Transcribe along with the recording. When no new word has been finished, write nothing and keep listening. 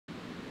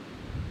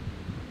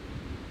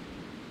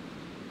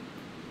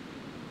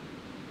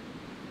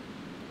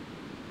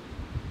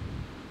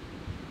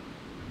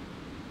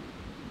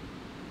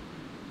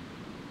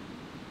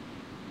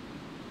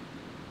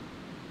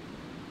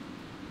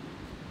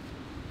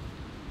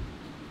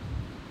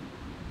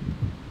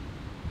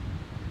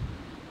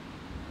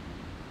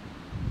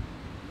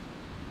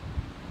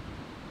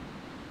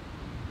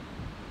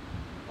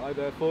Hi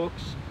there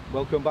folks,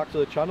 welcome back to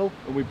the channel,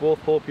 and we both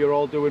hope you're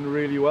all doing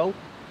really well.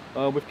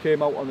 We've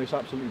came out on this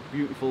absolutely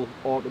beautiful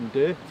autumn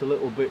day. It's a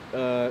little bit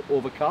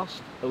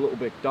overcast, a little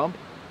bit damp,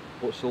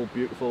 but still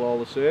beautiful all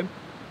the same.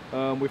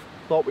 We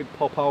thought we'd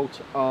pop out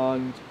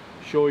and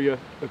show you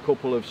a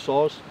couple of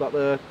saws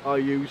that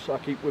I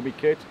keep with my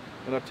kit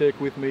and I take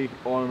with me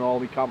on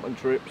all my camping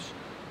trips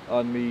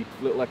and my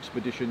little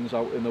expeditions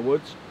out in the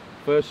woods.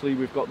 Firstly,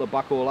 we've got the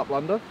Bahco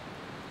Laplander,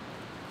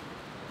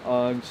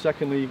 and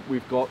secondly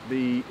we've got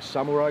the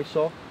samurai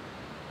saw,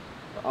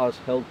 as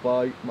held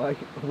by my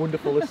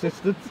wonderful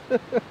assistant.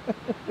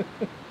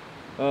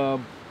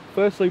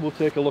 Firstly, we'll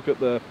take a look at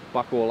the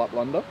Bahco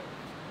Laplander.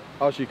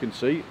 As you can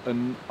see,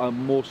 and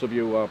most of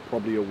you are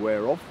probably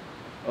aware of,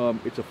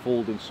 it's a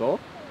folding saw.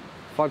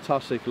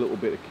 Fantastic little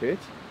bit of kit.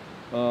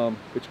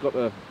 It's got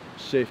a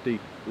safety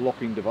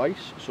locking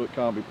device, so it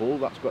can't be pulled.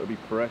 That's got to be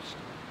pressed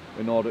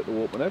in order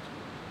to open it,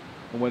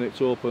 and when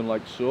it's open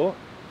like so,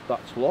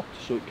 that's locked,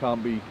 so it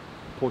can't be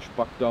pushed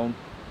back down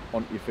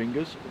onto your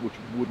fingers, which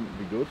wouldn't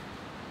be good.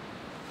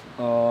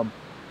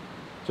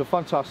 It's a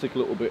fantastic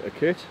little bit of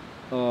kit.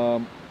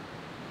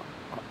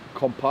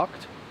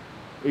 Compact,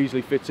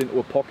 easily fits into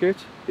a pocket,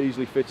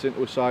 easily fits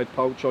into a side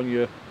pouch on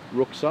your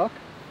rucksack.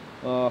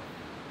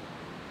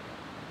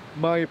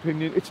 My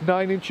opinion, it's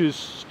 9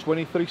 inches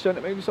 23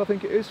 centimeters, I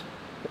think it is,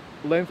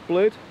 length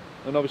blade,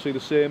 and obviously the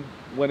same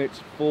when it's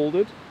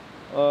folded.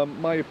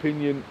 My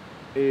opinion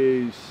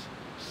is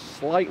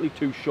slightly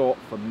too short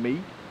for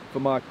me, for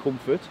my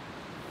comfort,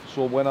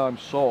 so when I'm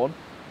sawing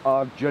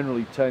I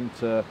generally tend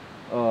to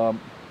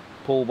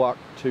pull back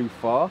too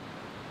far.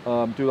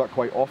 Do that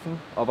quite often.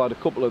 I've had a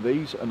couple of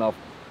these and I've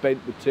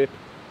bent the tip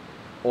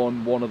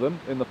on one of them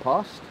in the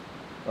past,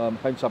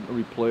 hence having to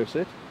replace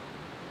it.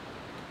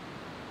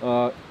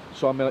 So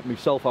I mean,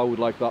 myself, I would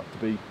like that to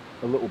be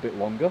a little bit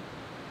longer,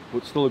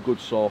 but still a good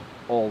saw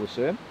all the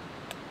same.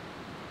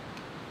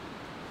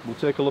 We'll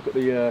take a look at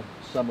the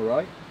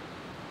samurai.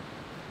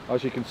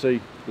 As you can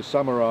see, the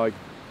samurai,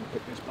 I'll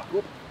pick this back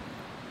up,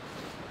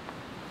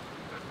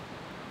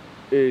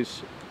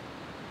 is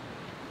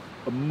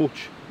a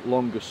much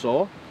longer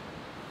saw.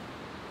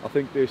 I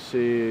think this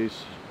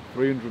is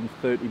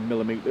 330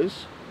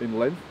 millimeters in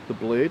length, the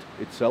blade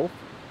itself.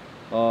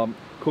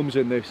 Comes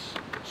in this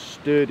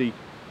sturdy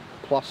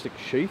plastic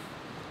sheath,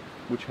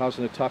 which has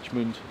an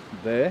attachment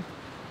there,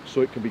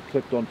 so it can be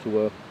clipped onto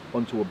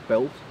a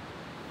belt,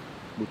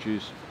 which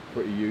is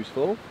pretty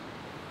useful.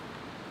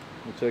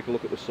 We'll take a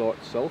look at the saw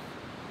itself.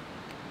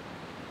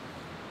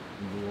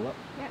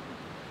 Yep.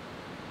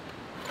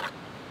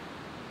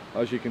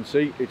 As you can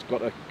see, it's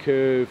got a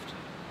curved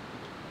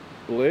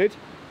blade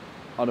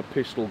and a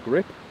pistol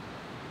grip,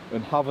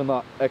 and having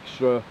that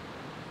extra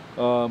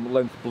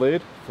length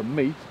blade, for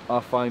me, I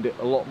find it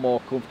a lot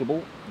more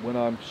comfortable when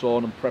I'm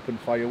sawing and prepping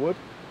firewood.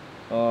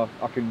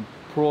 I can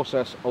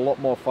process a lot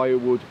more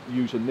firewood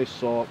using this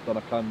saw than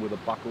I can with a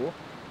Bahco.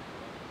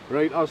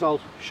 Right, as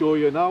I'll show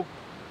you now,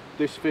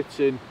 this fits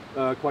in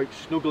quite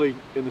snugly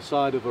in the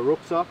side of a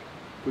rucksack.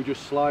 We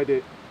just slide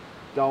it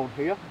down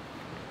here,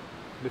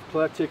 and if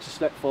Claire takes a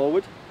step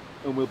forward,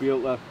 and we'll be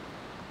able to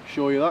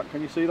show you that.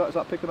 Can you see that? Is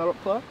that picking that up,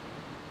 Claire?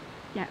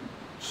 Yeah.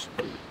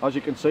 As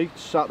you can see,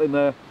 it's sat in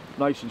there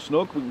nice and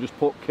snug. We can just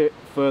put kit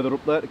further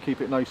up there to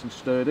keep it nice and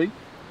sturdy.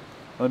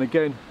 And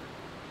again,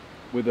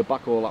 with the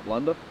Bahco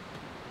Laplander,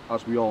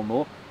 as we all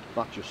know,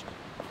 that just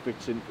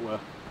fits into a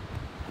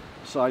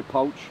side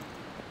pouch,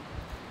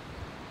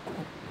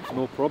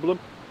 no problem.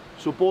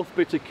 So both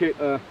bits of kit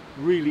are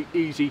really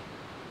easy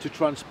to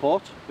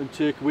transport and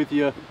take with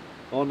you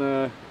on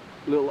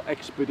little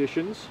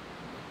expeditions.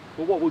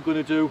 But what we're going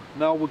to do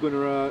now, we're going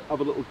to have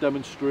a little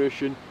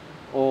demonstration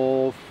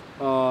of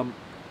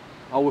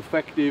how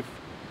effective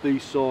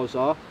these saws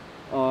are.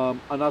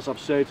 And as I've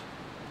said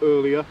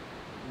earlier,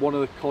 one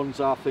of the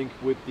cons I think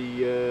with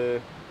the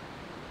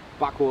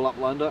Bahco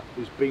Laplander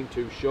is being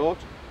too short.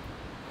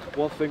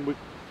 One thing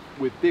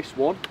with this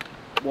one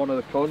of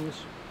the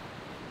cons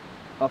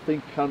I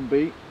think can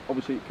be,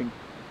 obviously it can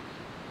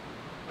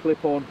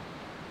clip on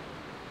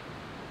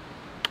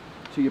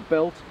to your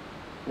belt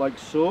like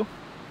so,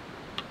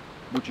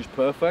 which is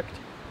perfect,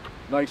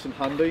 nice and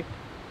handy,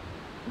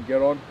 and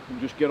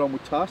just get on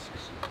with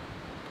tasks.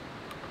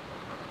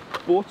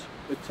 But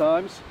at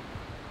times,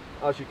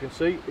 as you can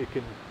see, it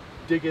can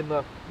dig in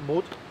the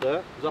mud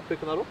there. Is that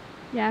picking that up?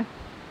 Yeah.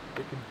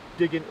 It can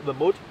dig into the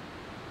mud,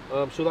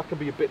 so that can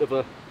be a bit of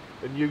a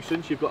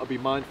nuisance. You've got to be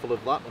mindful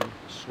of that and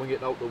swing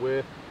it out the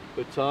way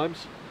at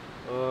times.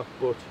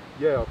 But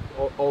yeah,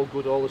 all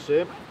good all the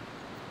same.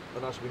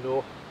 And as we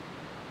know,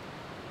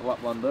 a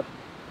Laplander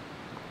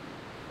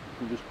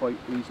can just quite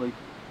easily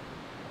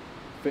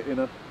fit in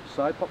a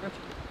side pocket.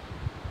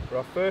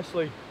 Right,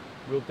 firstly,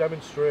 we'll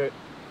demonstrate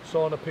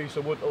sawing a piece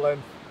of wood to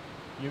length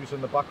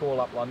using the Bahco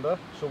Laplander.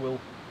 So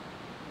we'll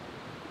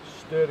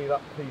sturdy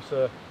that piece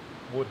of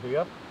wood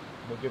here,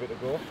 and we'll give it a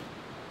go.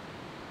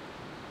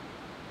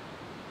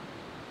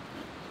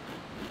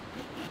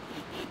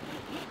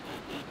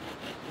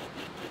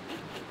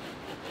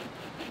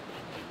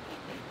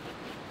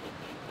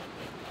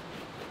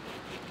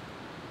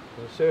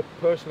 say,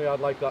 personally I'd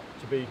like that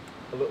to be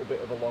a little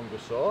bit of a longer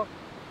saw.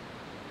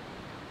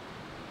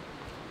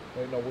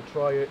 Right, now we'll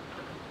try it,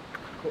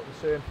 cut the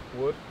same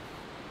wood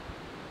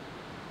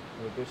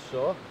with this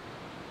saw.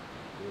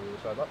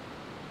 Just like that.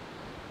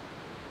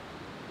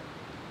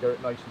 Get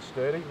it nice and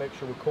sturdy, make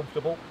sure we're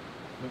comfortable,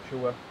 make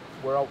sure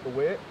we're out the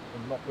way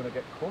and not going to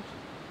get cut.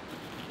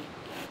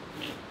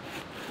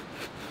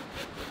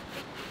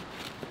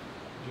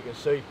 As you can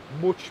see,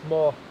 much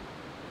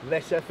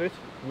less effort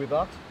with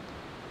that.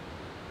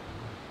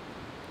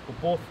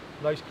 But both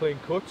nice clean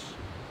cuts,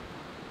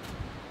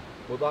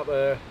 but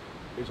that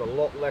is a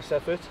lot less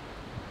effort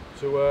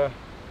to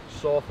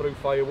saw through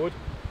firewood.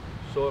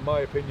 So in my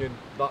opinion,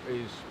 that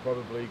is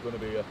probably going to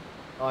be an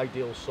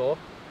ideal saw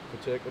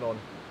for taking on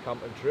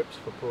camping trips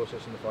for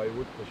processing the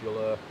firewood, because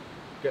you'll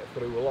get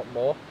through a lot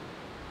more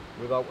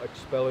without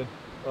expelling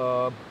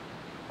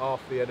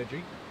half the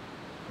energy,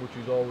 which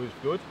is always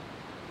good.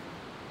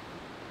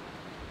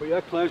 But yeah,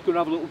 Claire's going to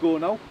have a little go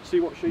now, see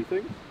what she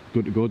thinks.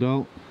 Good to go,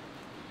 Dal.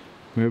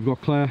 We've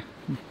got Claire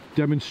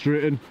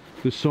demonstrating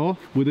the saw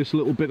with this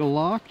little bit of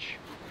larch.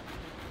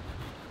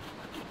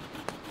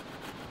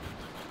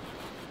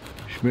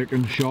 She's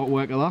making short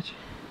work of that.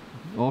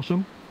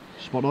 Awesome,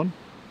 spot on.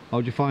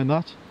 How'd you find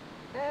that?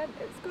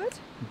 It's good.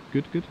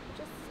 Good, good.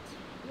 Just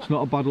It's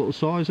not a bad little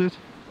saw, is it?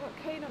 not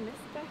keen on this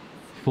bit.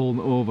 Falling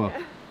over.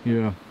 Yeah.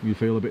 Yeah, you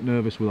feel a bit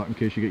nervous with that in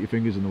case you get your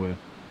fingers in the way.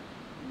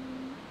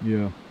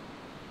 Yeah.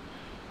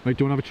 Right,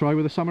 do you want to have a try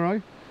with the samurai?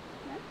 Yeah.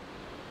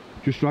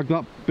 Just drag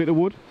that bit of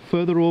wood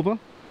further over and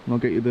I'll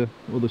get you the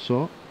other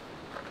saw.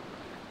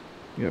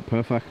 Yeah,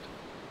 perfect.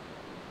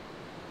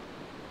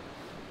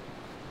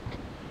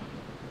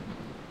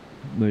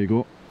 There you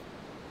go.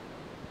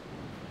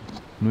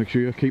 Make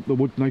sure you keep the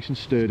wood nice and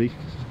sturdy.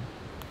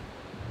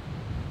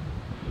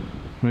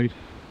 Right.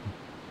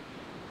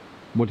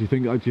 What do you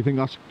think? Do you think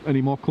that's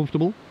any more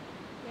comfortable?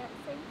 Yeah, it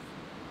seems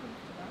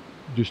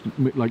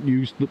comfortable. Just like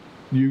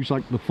use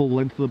like the full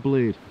length of the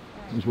blade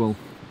as well.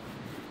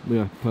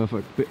 Yeah,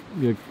 perfect.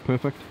 Yeah,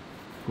 perfect.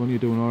 Go on, you're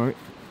doing all right.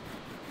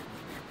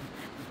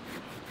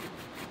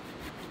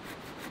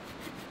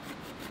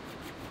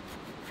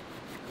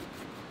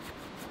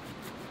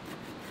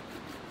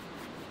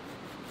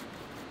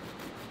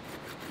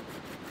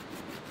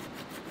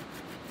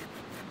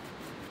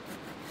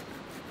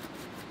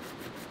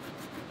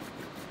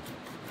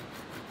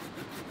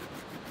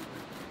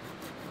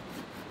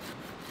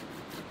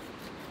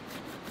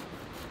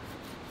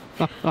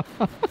 Seems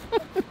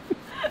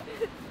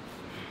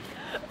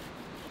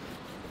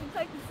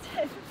like it's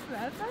taken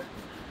forever.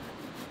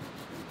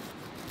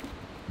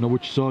 Now,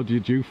 which saw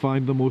did you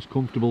find the most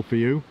comfortable for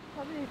you?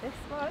 Probably this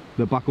one.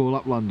 The Bahco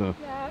Laplander?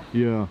 Yeah.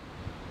 Yeah.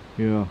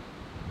 Yeah. No, it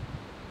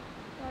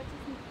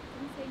doesn't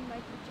seem like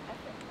much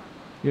effort that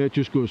one. Yeah, it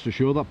just goes to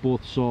show that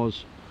both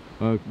saws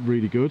are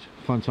really good,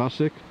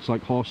 fantastic. It's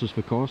like horses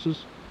for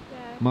courses.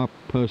 Yeah. My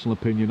personal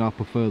opinion, I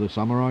prefer the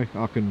samurai.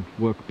 I can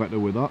work better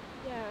with that.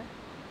 Yeah.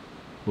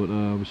 But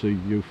obviously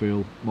you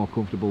feel more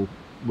comfortable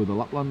with the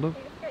Laplander. I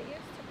think I get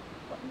used to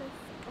putting this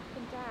up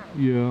and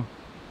down.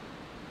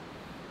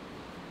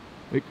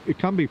 Yeah. It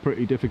can be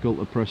pretty difficult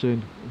to press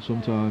in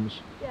sometimes.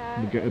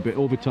 Yeah. You get a bit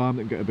over time,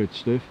 it can get a bit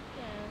stiff.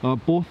 Yeah.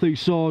 Both these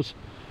saws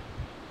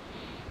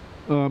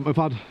have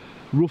had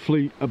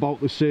roughly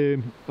about the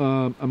same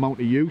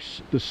amount of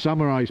use. The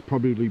Samurai's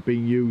probably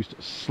been used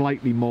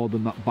slightly more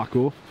than that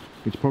Bahco.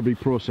 It's probably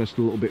processed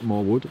a little bit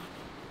more wood.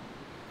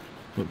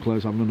 But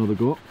Claire's having another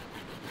go.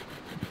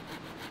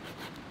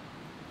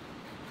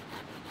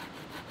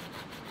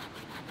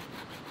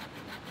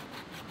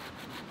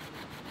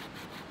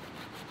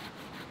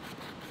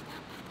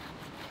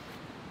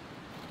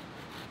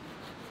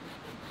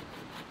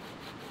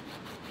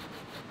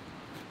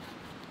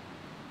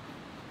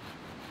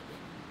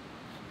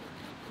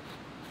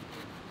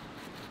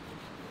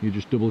 You're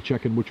just double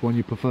checking which one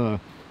you prefer.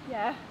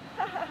 Yeah.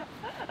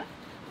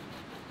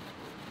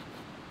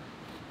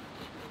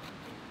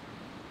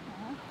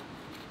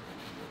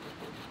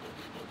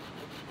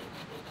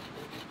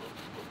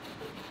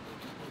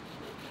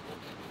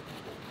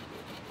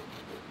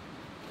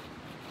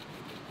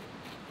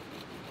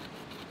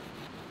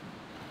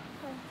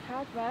 It's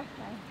hard work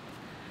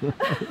now.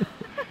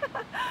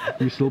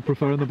 You still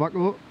preferring the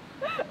Bahco?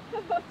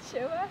 I'm not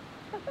sure.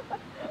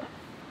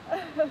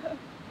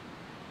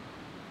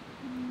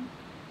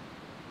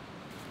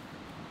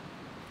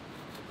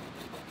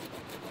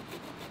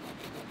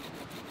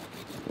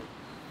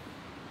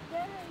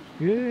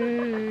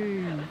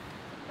 Yay!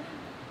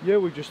 Yeah,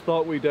 we just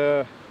thought we'd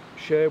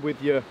share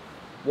with you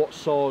what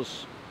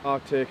saws I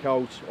take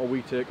out or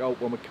we take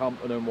out when we're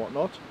camping and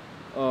whatnot.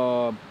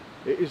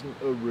 It isn't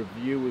a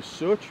review as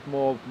such,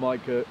 more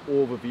like an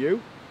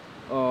overview.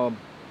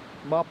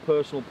 My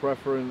personal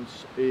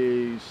preference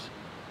is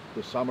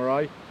the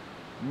Samurai,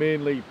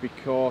 mainly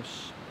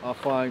because I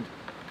find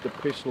the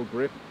pistol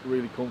grip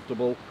really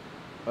comfortable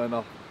and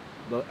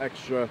the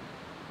extra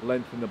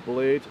length in the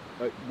blade,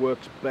 it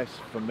works best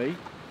for me.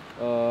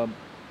 I'm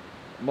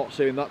not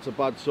saying that's a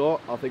bad saw,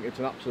 I think it's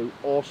an absolute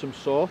awesome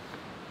saw.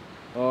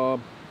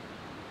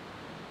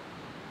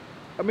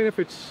 I mean, if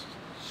it's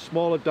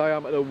smaller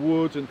diameter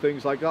wood and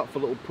things like that for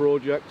little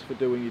projects, for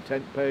doing your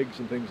tent pegs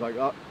and things like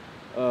that,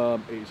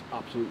 it is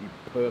absolutely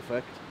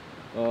perfect.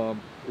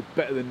 It's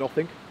better than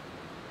nothing.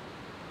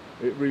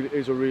 It really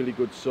is a really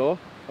good saw.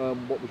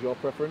 What was your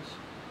preference?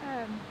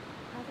 I think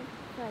I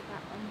prefer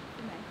that one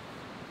for me.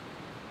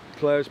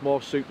 Claire's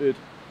more suited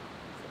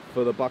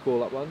for the Bahco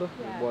Laplander.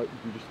 Yeah. Why,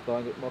 you just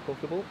find it more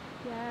comfortable?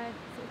 Yeah,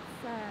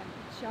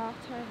 it's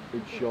shorter.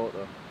 It's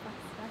shorter.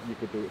 Faster. You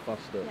could do it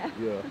faster.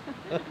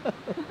 Yeah.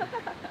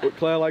 But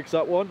Claire likes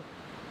that one.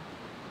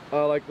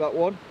 I like that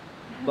one.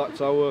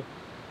 That's our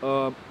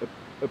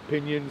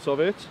opinions of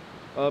it.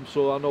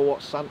 So I know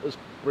what Santa's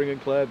bringing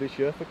Claire this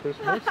year for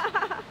Christmas.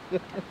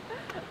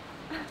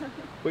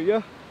 But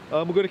yeah,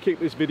 we're going to keep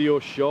this video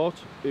short.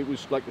 It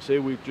was, like I say,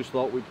 we just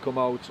thought we'd come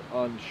out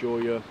and show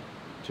you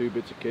 2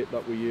 bits of kit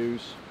that we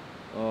use.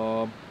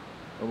 And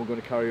we're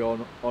going to carry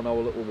on our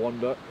little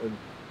wander and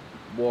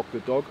walk the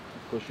dog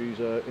because she's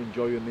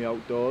enjoying the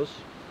outdoors.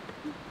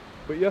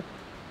 But yeah,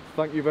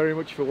 thank you very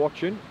much for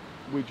watching.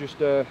 We just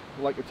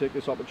like to take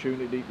this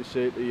opportunity to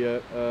say to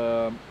you,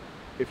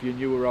 if you're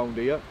new around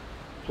here,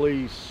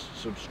 please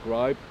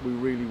subscribe. We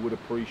really would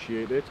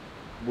appreciate it.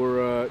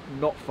 We're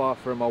not far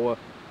from our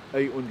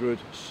 800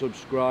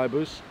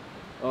 subscribers,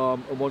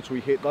 and once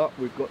we hit that,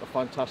 we've got a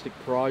fantastic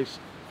prize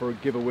for a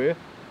giveaway.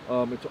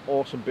 It's an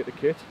awesome bit of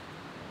kit.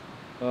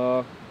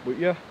 But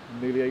yeah,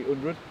 nearly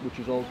 800, which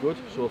is all good.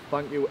 So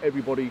thank you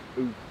everybody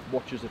who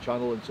watches the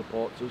channel and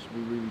supports us.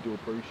 We really do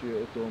appreciate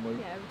it, don't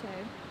we? Yeah,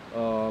 we do.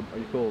 Are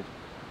you cold?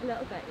 A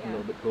little bit, yeah. A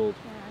little bit cold.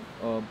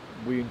 Yeah.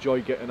 We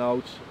enjoy getting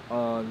out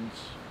and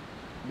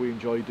we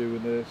enjoy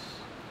doing this,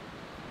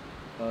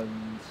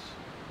 and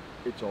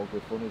it's all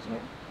good fun, isn't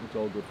it? It's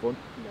all good fun.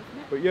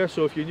 Loving it. But yeah,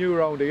 so if you're new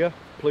around here,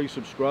 please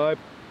subscribe.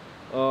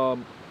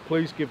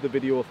 Please give the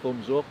video a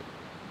thumbs up.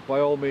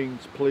 By all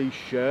means, please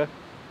share.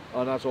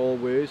 And as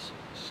always,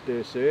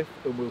 stay safe,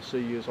 and we'll see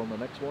you on the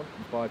next one.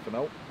 Bye for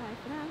now. Bye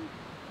for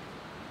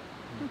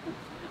now.